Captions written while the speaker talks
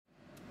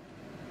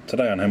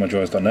Today on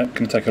Hemorrhoids.net,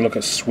 going to take a look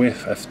at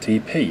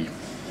SwiFTP.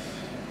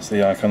 It's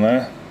the icon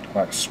there,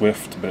 like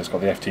Swift, but it's got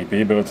the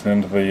FTP built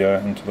into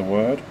the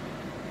word.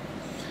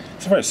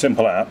 It's a very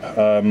simple app.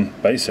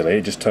 Basically,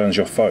 it just turns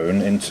your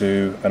phone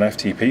into an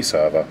FTP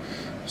server.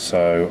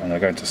 So I'm going to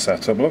go into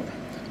setup. Look,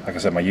 like I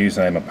said, my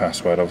username and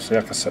password. Obviously,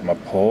 I can set my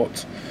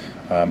port.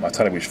 I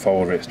tell it which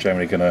folder it's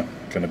generally going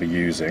to be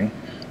using,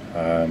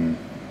 and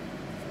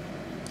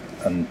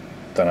then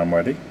I'm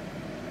ready.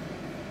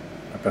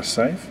 I press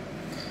save.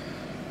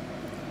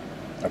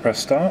 I press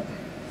start,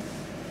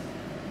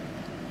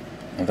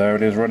 and there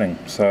it is running.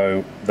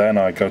 So then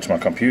I go to my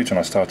computer and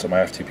I start up my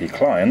FTP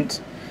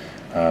client,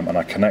 and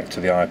I connect to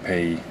the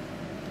IP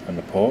and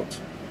the port,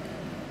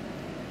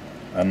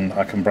 and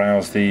I can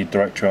browse the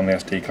directory on the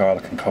SD card.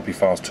 I can copy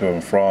files to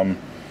and from.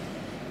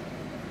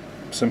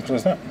 Simple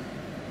as that.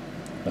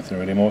 Nothing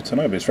really more to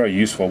know, but it's a very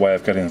useful way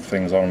of getting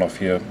things on and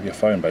off your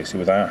phone basically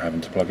without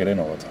having to plug it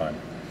in all the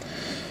time.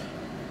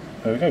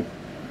 There we go.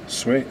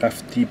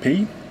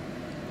 SwiFTP,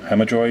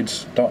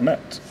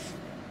 Hemorrhoids.net.